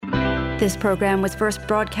This program was first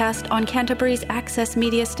broadcast on Canterbury's access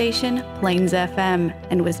media station, Plains FM,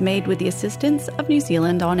 and was made with the assistance of New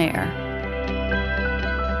Zealand On Air.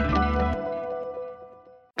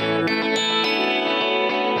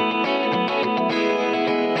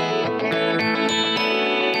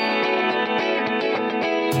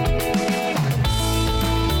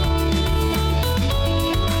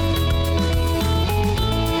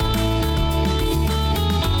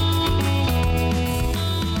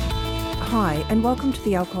 Hi, and welcome to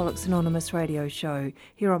the Alcoholics Anonymous radio show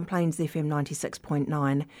here on Plains FM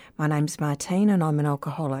 96.9. My name's Martine and I'm an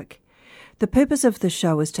alcoholic. The purpose of this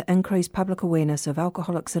show is to increase public awareness of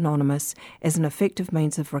Alcoholics Anonymous as an effective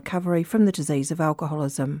means of recovery from the disease of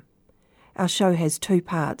alcoholism. Our show has two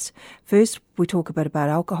parts. First, we talk a bit about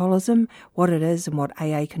alcoholism, what it is and what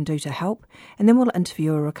AA can do to help, and then we'll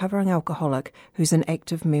interview a recovering alcoholic who's an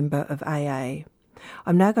active member of AA.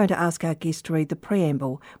 I'm now going to ask our guest to read the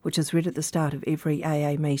preamble, which is read at the start of every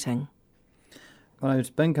AA meeting. My name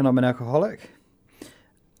is Bink and I'm an alcoholic.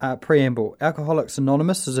 Preamble. Alcoholics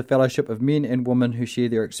Anonymous is a fellowship of men and women who share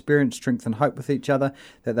their experience, strength and hope with each other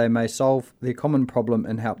that they may solve their common problem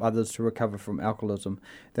and help others to recover from alcoholism.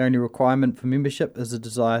 The only requirement for membership is a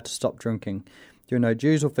desire to stop drinking. There are no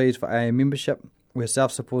dues or fees for AA membership. We're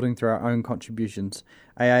self-supporting through our own contributions.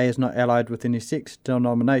 AA is not allied with any sex,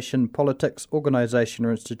 denomination, politics, organisation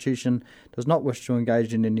or institution, does not wish to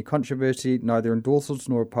engage in any controversy, neither endorses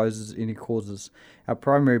nor opposes any causes. Our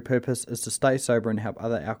primary purpose is to stay sober and help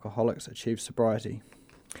other alcoholics achieve sobriety.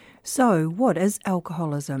 So, what is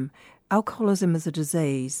alcoholism? Alcoholism is a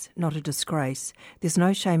disease, not a disgrace. There's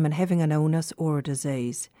no shame in having an illness or a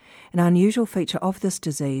disease. An unusual feature of this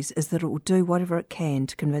disease is that it will do whatever it can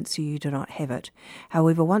to convince you do not have it.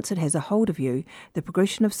 However, once it has a hold of you, the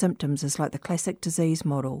progression of symptoms is like the classic disease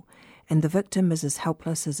model, and the victim is as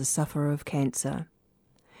helpless as a sufferer of cancer.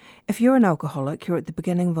 If you're an alcoholic, you're at the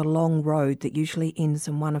beginning of a long road that usually ends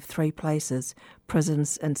in one of three places: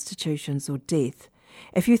 prisons, institutions, or death.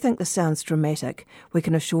 If you think this sounds dramatic, we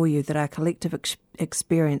can assure you that our collective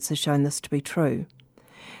experience has shown this to be true.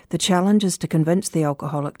 The challenge is to convince the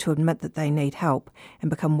alcoholic to admit that they need help and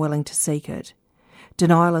become willing to seek it.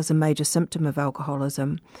 Denial is a major symptom of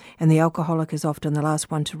alcoholism, and the alcoholic is often the last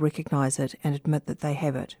one to recognise it and admit that they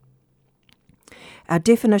have it. Our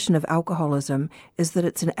definition of alcoholism is that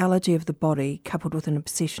it's an allergy of the body coupled with an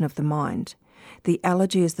obsession of the mind. The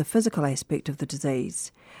allergy is the physical aspect of the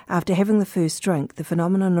disease. After having the first drink, the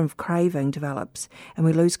phenomenon of craving develops and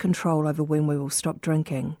we lose control over when we will stop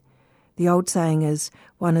drinking. The old saying is,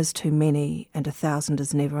 1 is too many and 1,000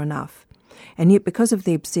 is never enough. And yet because of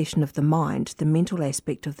the obsession of the mind, the mental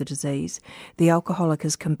aspect of the disease, the alcoholic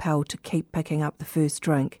is compelled to keep picking up the first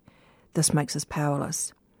drink. This makes us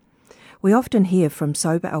powerless. We often hear from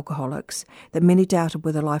sober alcoholics that many doubted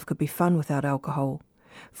whether life could be fun without alcohol.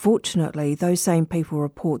 Fortunately, those same people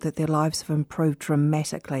report that their lives have improved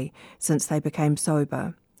dramatically since they became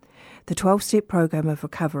sober. The 12-step program of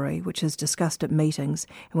recovery, which is discussed at meetings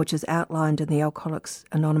and which is outlined in the Alcoholics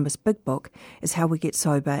Anonymous Big Book, is how we get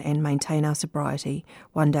sober and maintain our sobriety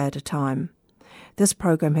one day at a time. This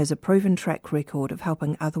program has a proven track record of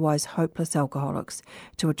helping otherwise hopeless alcoholics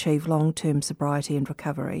to achieve long-term sobriety and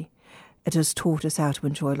recovery. It has taught us how to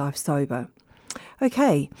enjoy life sober.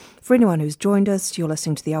 Okay, for anyone who's joined us, you're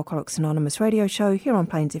listening to the Alcoholics Anonymous radio show here on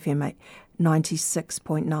Plains FM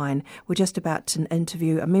 96.9. We're just about to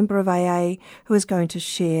interview a member of AA who is going to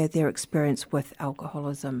share their experience with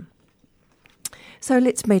alcoholism. So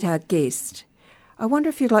let's meet our guest. I wonder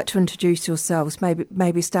if you'd like to introduce yourselves,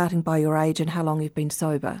 maybe starting by your age and how long you've been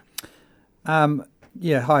sober.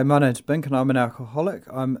 Hi, my name's Bink and I'm an alcoholic.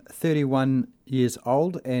 I'm 31 years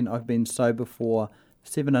old and I've been sober for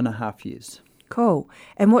 7.5 years. Cool.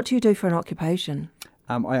 And what do you do for an occupation?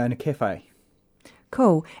 I own a cafe.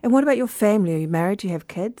 Cool. And what about your family? Are you married? Do you have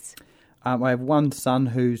kids? I have one son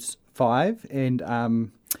who's 5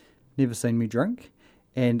 and never seen me drink,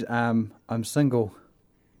 and I'm single.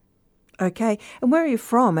 Okay. And where are you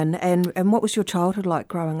from? And what was your childhood like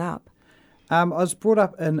growing up? I was brought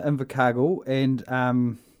up in Invercargill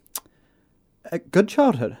and a good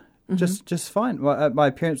childhood, just fine. My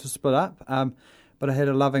parents were split up, but I had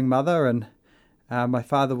a loving mother, and my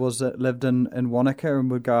father lived in Wanaka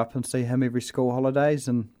and would go up and see him every school holidays,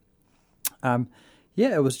 and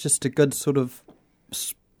it was just a good sort of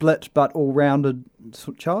split but all-rounded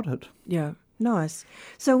childhood. Yeah, nice.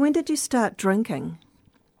 So when did you start drinking?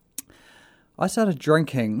 I started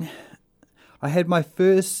drinking.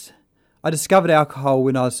 I discovered alcohol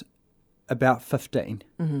when I was about 15,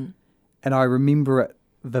 and I remember it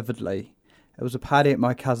vividly. It was a party at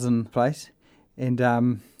my cousin's place,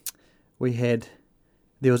 and we had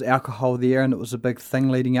there was alcohol there and it was a big thing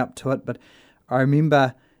leading up to it. But I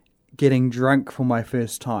remember getting drunk for my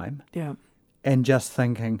first time and just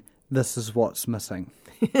thinking, this is what's missing.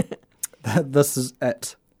 This is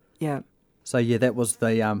it. Yeah. So yeah, that was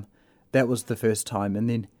the first time, and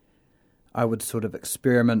then I would sort of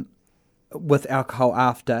experiment with alcohol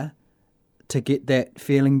after to get that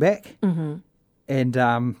feeling back. Mm-hmm. And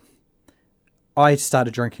I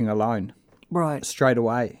started drinking alone. Right. Straight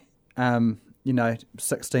away.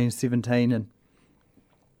 16, 17,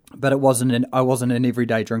 but I wasn't an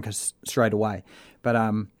everyday drinker straight away. But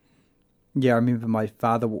I remember my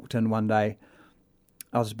father walked in one day.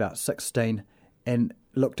 I was about 16 and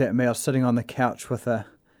looked at me. I was sitting on the couch with a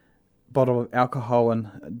bottle of alcohol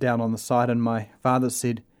and down on the side, and my father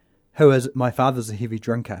said, "Who is it?" My father's a heavy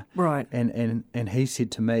drinker, right? And he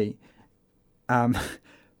said to me,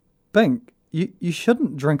 "Bink, you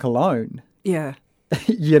shouldn't drink alone." Yeah.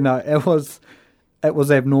 It was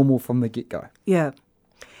abnormal from the get-go. Yeah.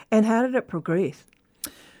 And how did it progress?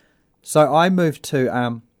 So I moved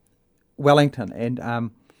to Wellington,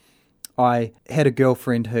 and I had a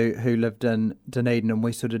girlfriend who lived in Dunedin, and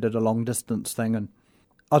we sort of did a long-distance thing, and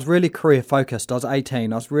I was really career-focused. I was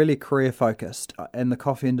 18. I was really career-focused in the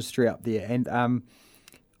coffee industry up there, and I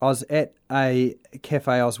was at a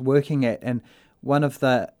cafe I was working at, and one of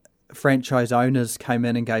the franchise owners came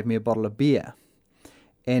in and gave me a bottle of beer.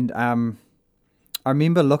 And I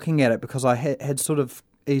remember looking at it because I had sort of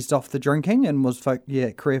eased off the drinking and was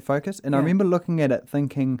career focused. And I remember looking at it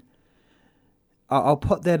thinking, I'll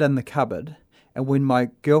put that in the cupboard, and when my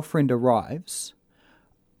girlfriend arrives,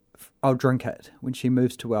 I'll drink it when she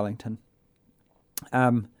moves to Wellington.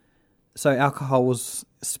 So alcohol was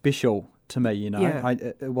special to me,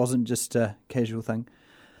 it wasn't just a casual thing.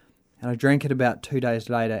 And I drank it about 2 days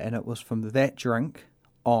later, and it was from that drink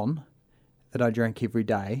on that I drank every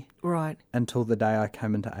day, right, until the day I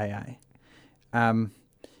came into AA.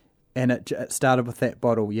 And it started with that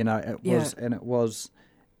bottle, it was.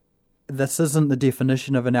 This isn't the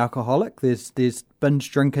definition of an alcoholic. There's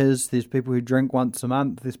binge drinkers. There's people who drink once a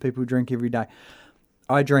month. There's people who drink every day.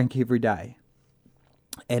 I drank every day,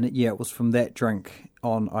 and it was from that drink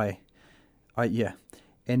on.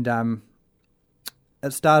 And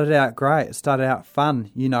it started out great. It started out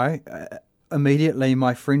fun, Immediately,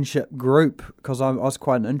 my friendship group, because I was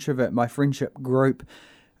quite an introvert, my friendship group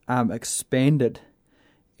expanded,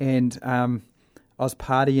 and I was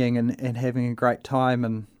partying and having a great time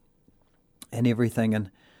and everything,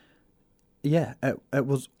 and it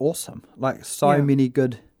was awesome. Like many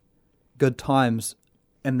good times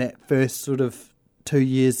in that first sort of 2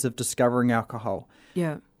 years of discovering alcohol.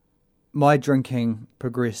 Yeah, my drinking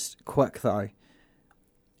progressed quick though,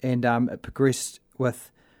 and it progressed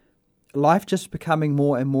with life just becoming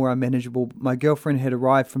more and more unmanageable. My girlfriend had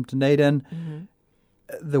arrived from Dunedin. Mm-hmm.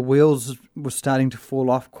 The wheels were starting to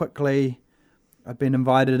fall off quickly. I'd been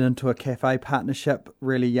invited into a cafe partnership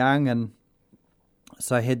really young, and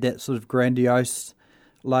so I had that sort of grandiose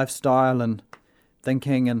lifestyle and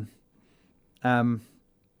thinking, and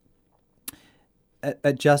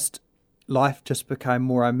life just became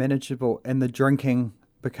more unmanageable, and the drinking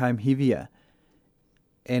became heavier,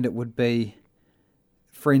 and it would be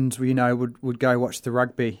friends, would go watch the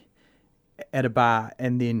rugby at a bar,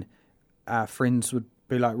 and then friends would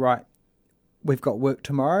be like, right, we've got work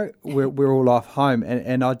tomorrow, we're all off home,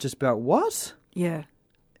 and I'd just be like, what? Yeah.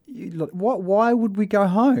 Why would we go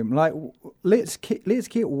home? Like, let's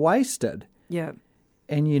get wasted. Yeah.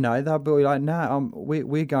 And they'll be like, no,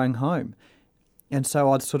 we're going home. And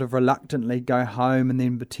so I'd sort of reluctantly go home and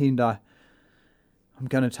then pretend I'm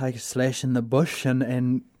going to take a slash in the bush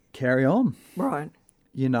and carry on. Right.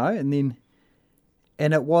 And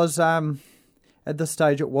it was, at this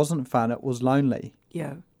stage, it wasn't fun. It was lonely.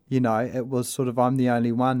 Yeah. It was sort of, I'm the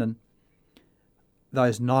only one. And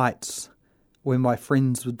those nights when my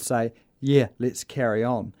friends would say, yeah, let's carry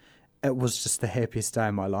on, it was just the happiest day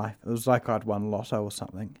of my life. It was like I'd won lotto or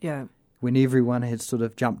something. Yeah. When everyone had sort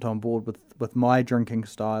of jumped on board with my drinking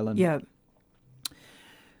style. And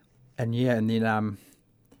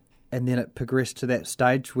then it progressed to that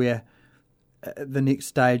stage where the next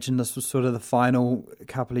stage, and this was sort of the final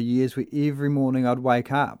couple of years, where every morning I'd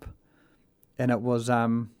wake up, and it was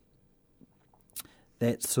that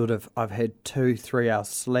sort of, I've had 2-3 hours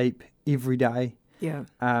sleep every day. Yeah.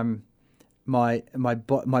 My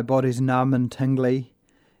body's numb and tingly,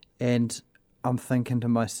 and I'm thinking to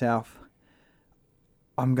myself,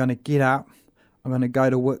 I'm going to get up, I'm going to go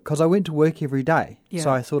to work, because I went to work every day,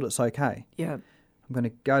 so I thought it's okay. Yeah. I'm going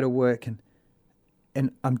to go to work, and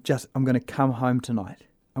I'm going to come home tonight.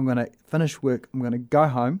 I'm going to finish work, I'm going to go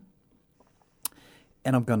home,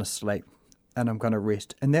 and I'm going to sleep. and I'm going to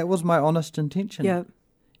rest. And that was my honest intention. Yeah.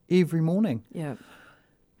 Every morning. Yeah.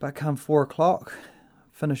 But come 4 o'clock,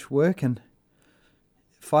 finish work, and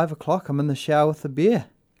 5 o'clock I'm in the shower with the beer.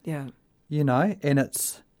 Yeah. You know, and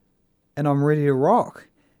I'm ready to rock.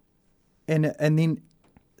 And then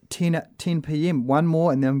 10 p.m, one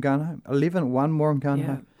more, and then I'm going home. 11, one more, I'm going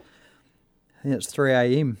home. And it's 3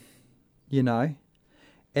 a.m, you know.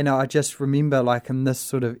 And I just remember, like, in this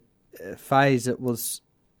sort of phase, it was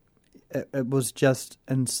just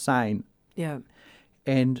insane. Yeah.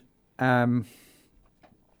 And I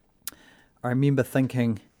remember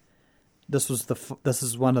thinking, this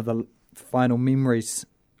is one of the final memories,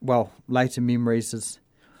 well, later memories, is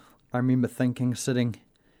I remember thinking, sitting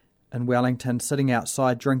in Wellington, sitting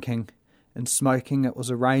outside drinking and smoking. It was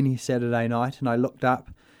a rainy Saturday night, and I looked up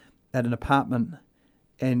at an apartment,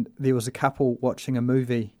 and there was a couple watching a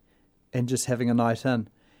movie and just having a night in.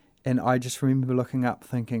 And I just remember looking up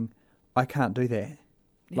thinking, I can't do that.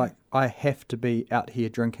 Yeah. Like, I have to be out here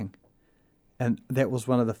drinking. And that was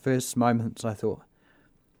one of the first moments I thought,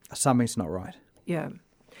 something's not right. Yeah.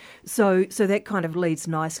 So that kind of leads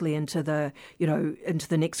nicely into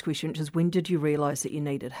the next question, which is, when did you realise that you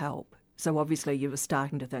needed help? So obviously you were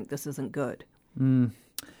starting to think this isn't good.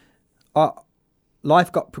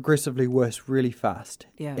 Life got progressively worse really fast.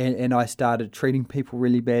 Yeah. And I started treating people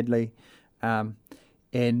really badly.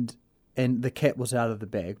 And the cat was out of the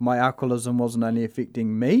bag. My alcoholism wasn't only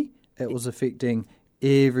affecting me, it was affecting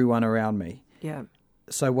everyone around me. Yeah.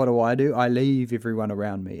 So what do? I leave everyone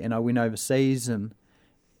around me. And I went overseas and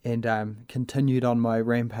continued on my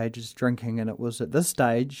rampages drinking. And it was at this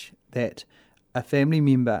stage that a family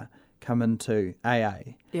member come into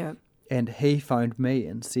AA. Yeah. And he phoned me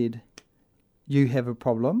and said, you have a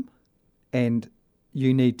problem and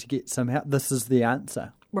you need to get some help. This is the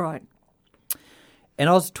answer. Right. And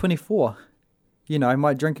I was 24. You know,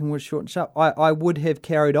 my drinking was short and sharp. I would have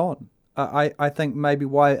carried on. I think maybe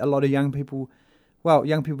why a lot of young people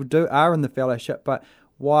are in the fellowship, but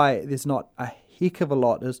why there's not a heck of a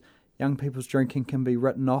lot is young people's drinking can be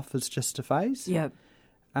written off as just a phase. Yeah.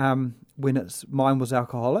 When mine was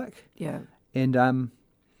alcoholic. Yeah.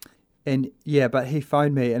 But he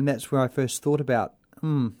phoned me, and that's where I first thought about,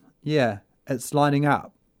 it's lining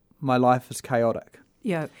up. My life is chaotic.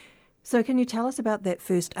 Yeah. So can you tell us about that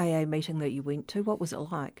first AA meeting that you went to? What was it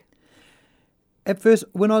like? At first,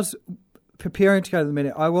 when I was preparing to go to the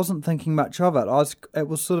meeting, I wasn't thinking much of it. It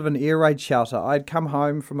was sort of an air raid shelter. I'd come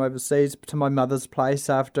home from overseas to my mother's place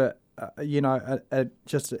after,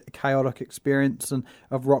 just a chaotic experience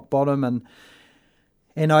of rock bottom,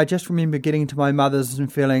 and I just remember getting to my mother's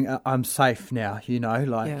and feeling I'm safe now.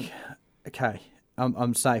 Okay,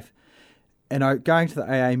 I'm safe. And going to the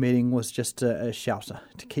AA meeting was just a shelter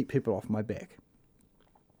to keep people off my back.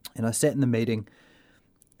 And I sat in the meeting,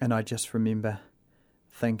 and I just remember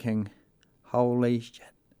thinking, holy shit,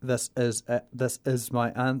 this is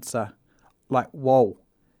my answer. Like, whoa.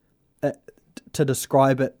 To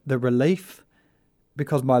describe it, the relief,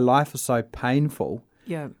 because my life is so painful.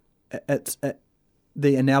 Yeah.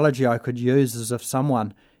 The analogy I could use is if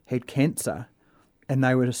someone had cancer and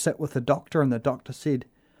they were to sit with the doctor and the doctor said,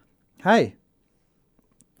 hey,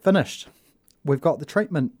 finished. We've got the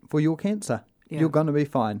treatment for your cancer. Yeah. You're going to be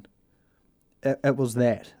fine. It was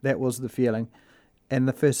that. That was the feeling. And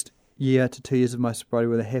the first year to 2 years of my sobriety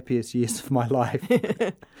were the happiest years of my life.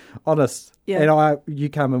 Honest. Yeah. And I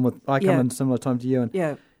come in similar time to you, and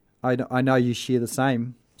yeah. I know you share the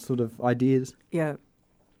same sort of ideas. Yeah.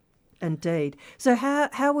 Indeed. So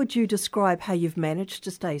how would you describe how you've managed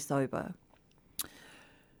to stay sober?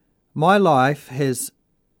 My life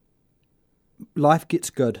gets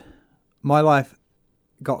good. My life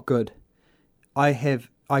got good.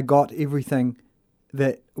 I got everything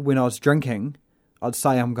that when I was drinking, I'd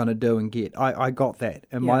say I'm going to do and get. I got that,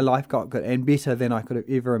 and my life got good and better than I could have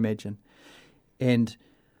ever imagined. And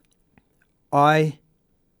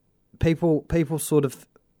people sort of,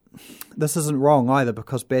 this isn't wrong either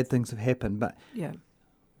because bad things have happened, but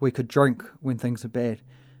we could drink when things are bad,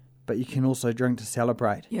 but you can also drink to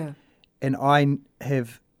celebrate. Yeah. And I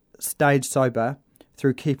have stayed sober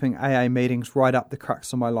through keeping AA meetings right up the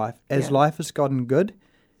crux of my life. As life has gotten good,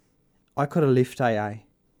 I could have left AA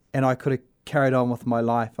and I could have carried on with my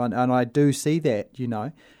life. And I do see that,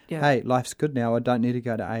 Hey, life's good now. I don't need to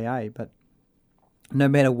go to AA. But no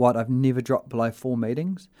matter what, I've never dropped below 4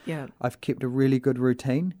 meetings. Yeah. I've kept a really good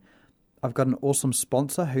routine. I've got an awesome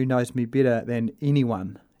sponsor who knows me better than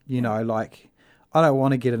anyone. I don't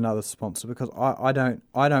want to get another sponsor because I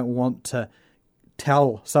don't want to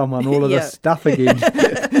tell someone all of this stuff again.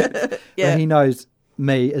 But he knows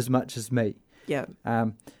me as much as me. Yeah.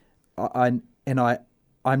 I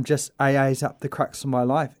AA's up the crux of my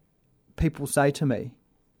life. People say to me,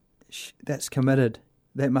 that's committed.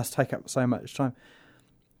 That must take up so much time.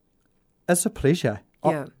 It's a pleasure.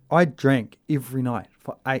 Yeah. I drank every night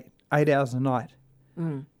for 8 hours a night.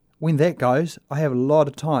 Mm. When that goes, I have a lot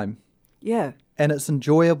of time. Yeah. And it's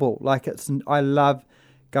enjoyable. I love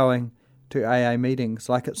going to AA meetings.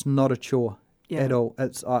 It's not a chore at all.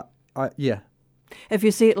 It's, yeah. If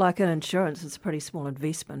you see it like an insurance, it's a pretty small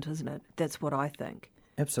investment, isn't it? That's what I think.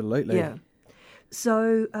 Absolutely. Yeah.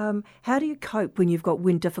 So how do you cope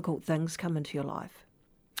when difficult things come into your life?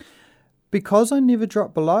 Because I never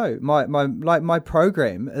drop below. My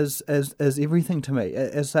program is everything to me.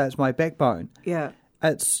 It's my backbone. Yeah.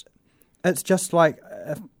 It's just like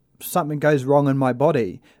if something goes wrong in my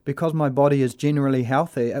body, because my body is generally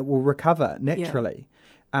healthy, it will recover naturally.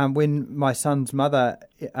 Yeah. When my son's mother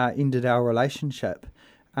ended our relationship,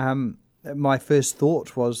 my first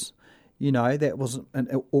thought was, that was an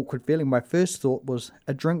awkward feeling. My first thought was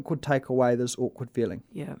a drink would take away this awkward feeling.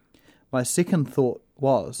 Yeah. My second thought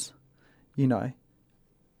was,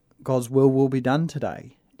 God's will be done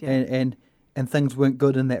today. Yeah. And things weren't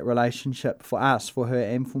good in that relationship for us, for her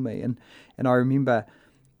and for me. And I remember,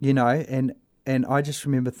 and I just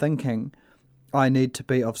remember thinking, I need to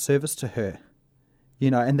be of service to her,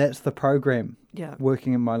 and that's the program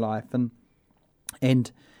working in my life.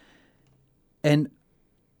 And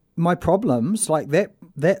my problems, like that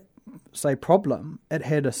problem, it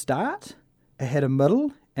had a start, it had a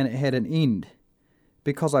middle, and it had an end,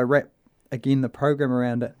 because I wrap, again, the program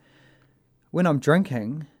around it. When I'm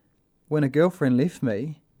drinking, when a girlfriend left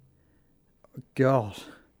me, God,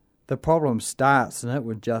 the problem starts and it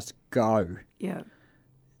would just go. Yeah.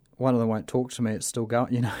 One of them won't talk to me, it's still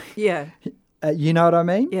going, Yeah. You know what I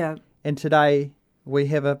mean? Yeah. And today we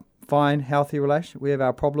have a fine, healthy relationship. We have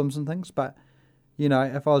our problems and things, but,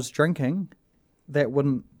 if I was drinking, that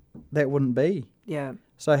wouldn't be. Yeah.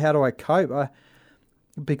 So how do I cope?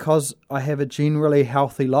 Because I have a generally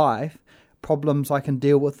healthy life, problems, I can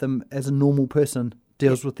deal with them as a normal person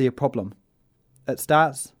deals with their problem. It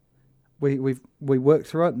starts, we work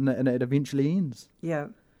through it, and it eventually ends. Yeah,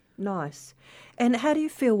 nice. And how do you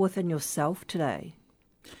feel within yourself today?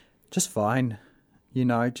 Just fine,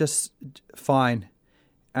 just fine.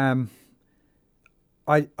 I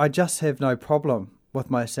just have no problem with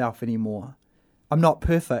myself anymore. I'm not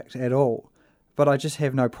perfect at all, but I just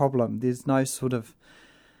have no problem. There's no sort of,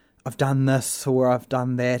 I've done this or I've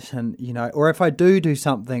done that, and or if I do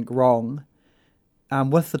something wrong,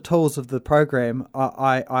 with the tools of the program,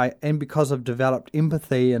 I and because I've developed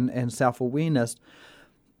empathy and self-awareness,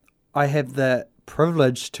 I have the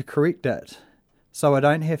privilege to correct it, so I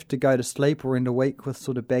don't have to go to sleep or end a week with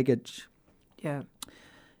sort of baggage. Yeah.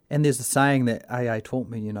 And there's a saying that AA taught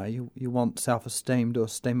me, you want self-esteem, do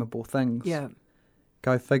esteemable things. Yeah.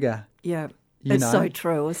 Go figure. Yeah. It's so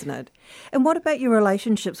true, isn't it? And what about your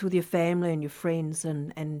relationships with your family and your friends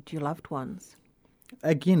and your loved ones?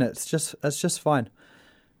 Again, it's just fine.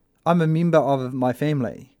 I'm a member of my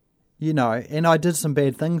family, and I did some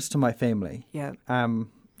bad things to my family. Yeah.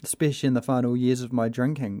 Especially in the final years of my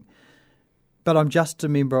drinking. But I'm just a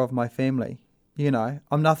member of my family.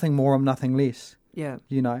 I'm nothing more, I'm nothing less. Yeah.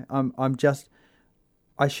 I'm just,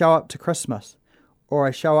 I show up to Christmas, or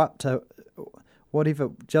I show up to whatever,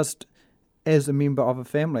 just as a member of a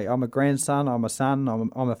family. I'm a grandson, I'm a son,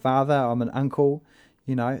 I'm a father, I'm an uncle.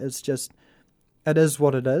 It's just, it is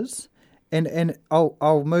what it is. And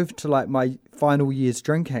I'll move to my final years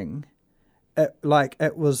drinking.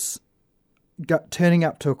 It was turning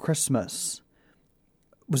up to a Christmas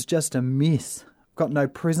was just a mess. Got no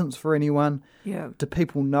presents for anyone. Yeah. Do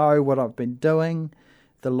people know what I've been doing?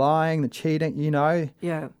 The lying, the cheating,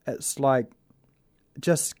 Yeah. It's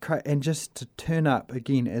just to turn up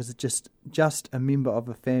again as just a member of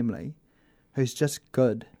a family who's just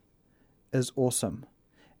good is awesome.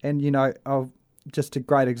 And, just a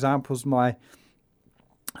great example is my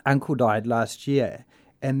uncle died last year,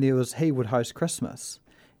 and he would host Christmas.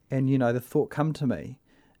 And, the thought come to me,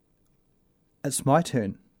 it's my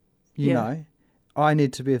turn, you know. I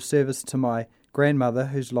need to be of service to my grandmother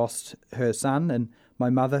who's lost her son and my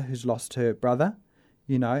mother who's lost her brother.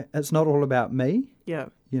 It's not all about me. Yeah.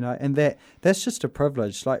 And that's just a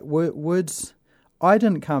privilege. Words, I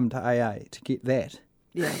didn't come to AA to get that.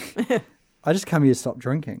 Yeah. I just come here to stop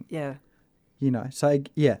drinking. Yeah. So,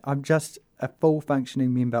 I'm just a full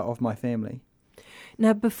functioning member of my family.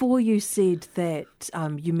 Now, before you said that,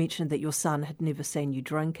 you mentioned that your son had never seen you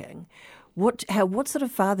drinking. What sort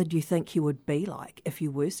of father do you think he would be like if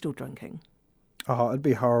you were still drinking? Oh, it'd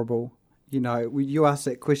be horrible. You asked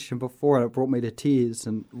that question before and it brought me to tears,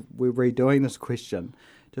 and we're redoing this question.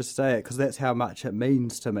 just say it because that's how much it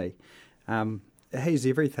means to me. He's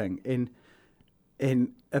everything.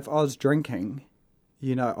 And if I was drinking,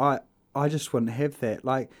 I just wouldn't have that.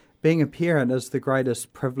 Like, being a parent is the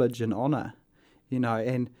greatest privilege and honour,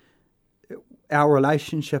 and our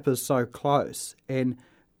relationship is so close. And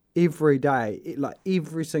every day, like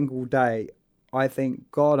every single day, I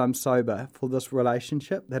thank God I'm sober for this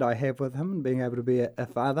relationship that I have with him and being able to be a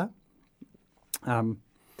father. And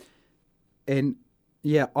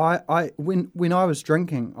yeah, when I was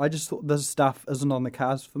drinking, I just thought this stuff isn't on the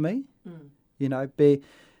cards for me,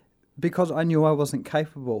 because I knew I wasn't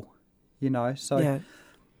capable, so, Yeah.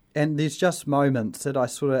 And there's just moments that I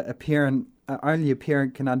sort of only a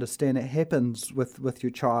parent can understand. It happens with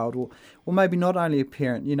your child, or maybe not only a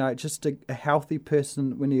parent, just a healthy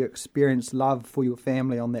person, when you experience love for your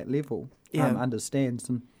family on that level, understands.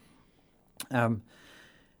 And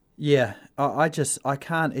I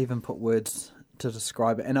can't even put words to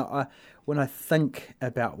describe it. And when I think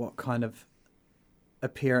about what kind of a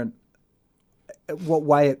parent, what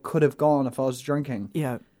way it could have gone if I was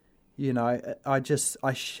drinking, I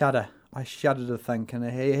shudder. I shudder to think,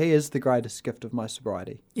 and he is the greatest gift of my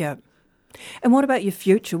sobriety. Yeah. And what about your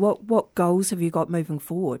future? What goals have you got moving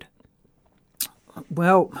forward?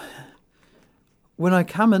 Well, when I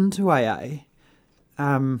come into AA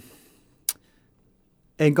and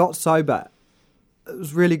got sober, it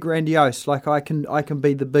was really grandiose. Like, I can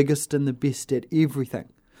be the biggest and the best at everything.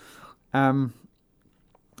 And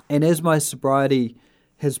as my sobriety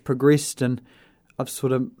has progressed and I've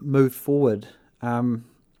sort of moved forward,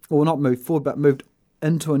 or not moved forward, but moved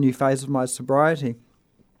into a new phase of my sobriety,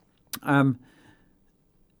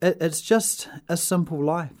 it's just a simple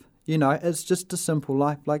life. It's just a simple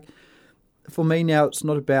life. Like, for me now, it's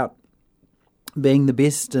not about being the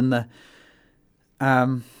best and the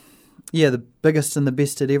biggest and the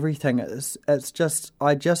best at everything. It's just,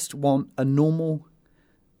 I just want a normal,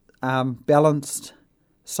 balanced,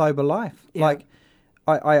 sober life. Yeah. Like,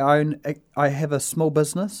 I have a small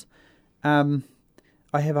business.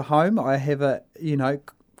 I have a home. I have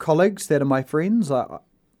colleagues that are my friends.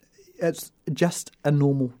 It's just a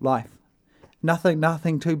normal life.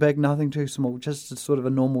 Nothing too big, nothing too small. Just a sort of a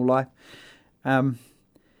normal life. And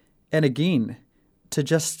again, to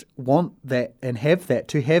just want that and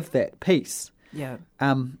to have that peace,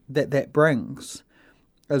 that brings,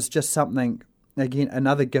 is just something. Again,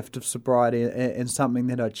 another gift of sobriety, and something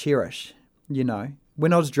that I cherish.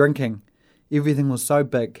 When I was drinking, everything was so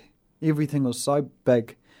big. Everything was so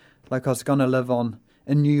big, like I was going to live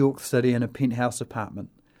in New York City in a penthouse apartment.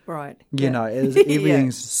 Right.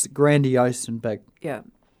 Everything's grandiose and big. Yeah.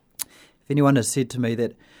 If anyone has said to me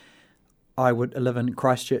that I would live in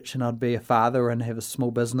Christchurch and I'd be a father and have a small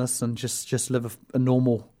business and just live a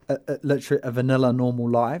normal, literally a vanilla normal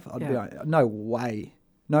life, I'd be like, no way.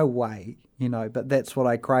 But that's what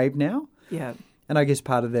I crave now. Yeah. And I guess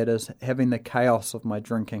part of that is having the chaos of my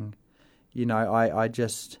drinking. I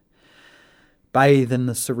just bathe in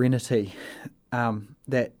the serenity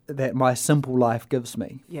that my simple life gives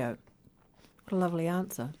me. Yeah. What a lovely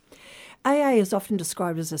answer. AA is often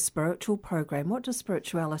described as a spiritual program. What does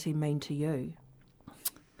spirituality mean to you?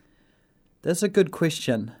 That's a good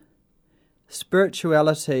question.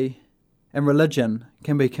 Spirituality and religion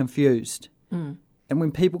can be confused. And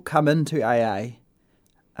when people come into AA,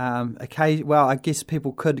 I guess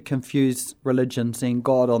people could confuse religion, seeing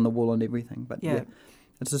God on the wall and everything, but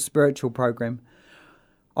it's a spiritual program.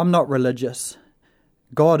 I'm not religious.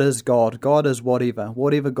 God is God. God is whatever.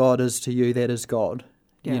 Whatever God is to you, that is God.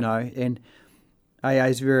 And AA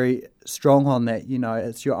is very strong on that.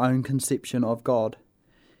 It's your own conception of God.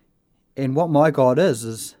 And what my God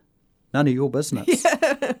is none of your business.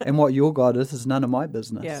 And what your God is none of my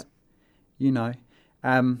business.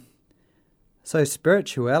 So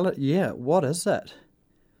spirituality, what is it?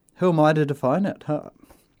 Who am I to define it?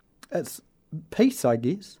 It's peace, I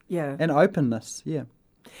guess. Yeah. And openness,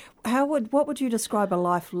 What would you describe a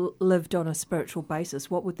life lived on a spiritual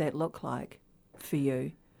basis? What would that look like for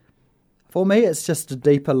you? For me, it's just a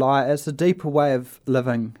deeper life. It's a deeper way of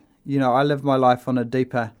living. I live my life on a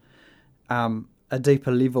deeper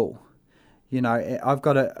level. I've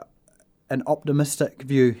got an optimistic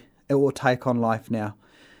view it will take on life now.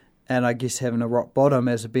 And I guess having a rock bottom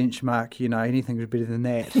as a benchmark, anything is better than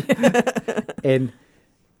that. And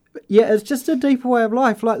it's just a deeper way of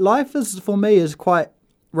life. Like, life for me is quite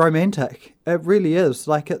romantic. It really is.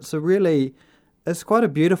 Like, it's quite a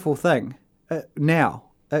beautiful thing now.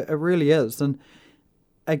 It really is. And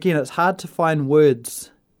again, it's hard to find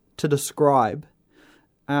words to describe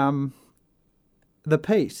the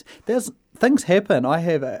peace. Things happen. I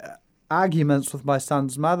have arguments with my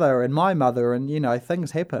son's mother and my mother, and,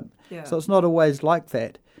 things happen. Yeah. So it's not always like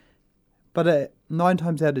that. But 9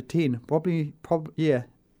 times out of 10, probably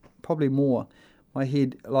more, my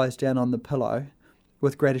head lies down on the pillow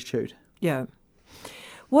with gratitude. Yeah.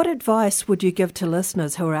 What advice would you give to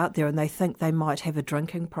listeners who are out there and they think they might have a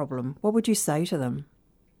drinking problem? What would you say to them?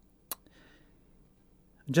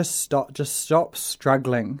 Just stop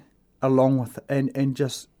struggling along with it and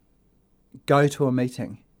just go to a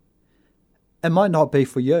meeting. It might not be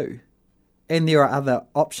for you, and there are other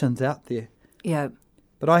options out there. Yeah.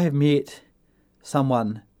 But I have met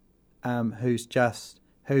someone who's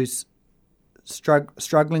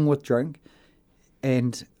struggling with drink,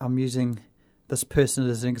 and I'm using this person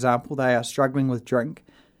as an example. They are struggling with drink,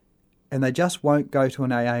 and they just won't go to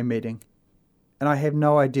an AA meeting. And I have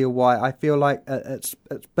no idea why. I feel like it's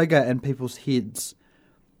bigger in people's heads.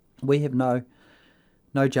 We have no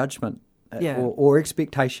judgment or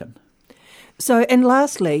expectation. So, and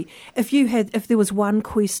lastly, if there was one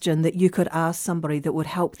question that you could ask somebody that would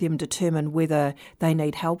help them determine whether they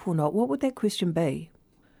need help or not, what would that question be?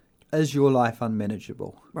 Is your life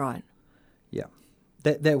unmanageable? Right. Yeah,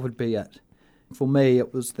 that would be it. For me,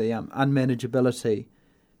 it was the unmanageability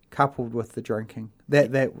coupled with the drinking.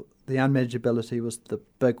 That the unmanageability was the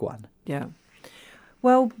big one. Yeah.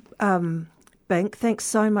 Well, Bink, thanks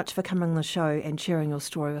so much for coming on the show and sharing your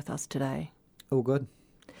story with us today. All good.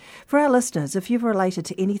 For our listeners, if you've related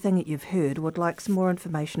to anything that you've heard or would like some more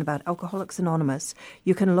information about Alcoholics Anonymous,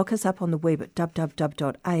 you can look us up on the web at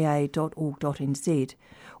www.aa.org.nz,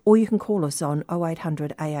 or you can call us on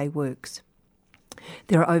 0800 AA Works.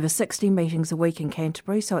 There are over 60 meetings a week in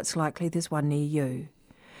Canterbury, so it's likely there's one near you.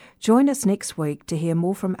 Join us next week to hear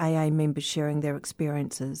more from AA members sharing their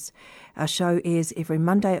experiences. Our show airs every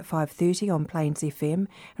Monday at 5:30 on Plains FM and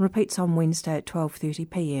repeats on Wednesday at 12:30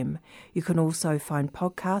 p.m. You can also find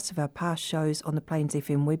podcasts of our past shows on the Plains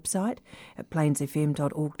FM website at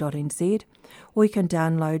plainsfm.org.nz, or you can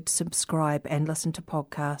download, subscribe and listen to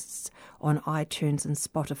podcasts on iTunes and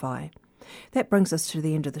Spotify. That brings us to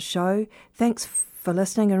the end of the show. Thanks for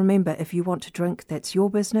listening, and remember, if you want to drink, that's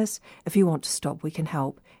your business. If you want to stop, we can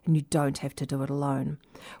help, and you don't have to do it alone.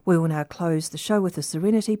 We will now close the show with a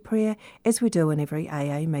serenity prayer, as we do in every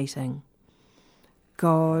AA meeting.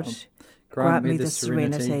 God, grant me the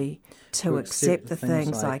serenity to accept the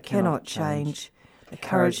things I cannot change, the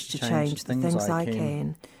courage to change the things I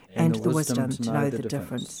can, and the wisdom to know the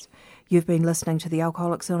difference. You've been listening to the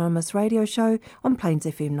Alcoholics Anonymous radio show on Plains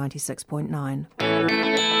FM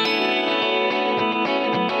 96.9.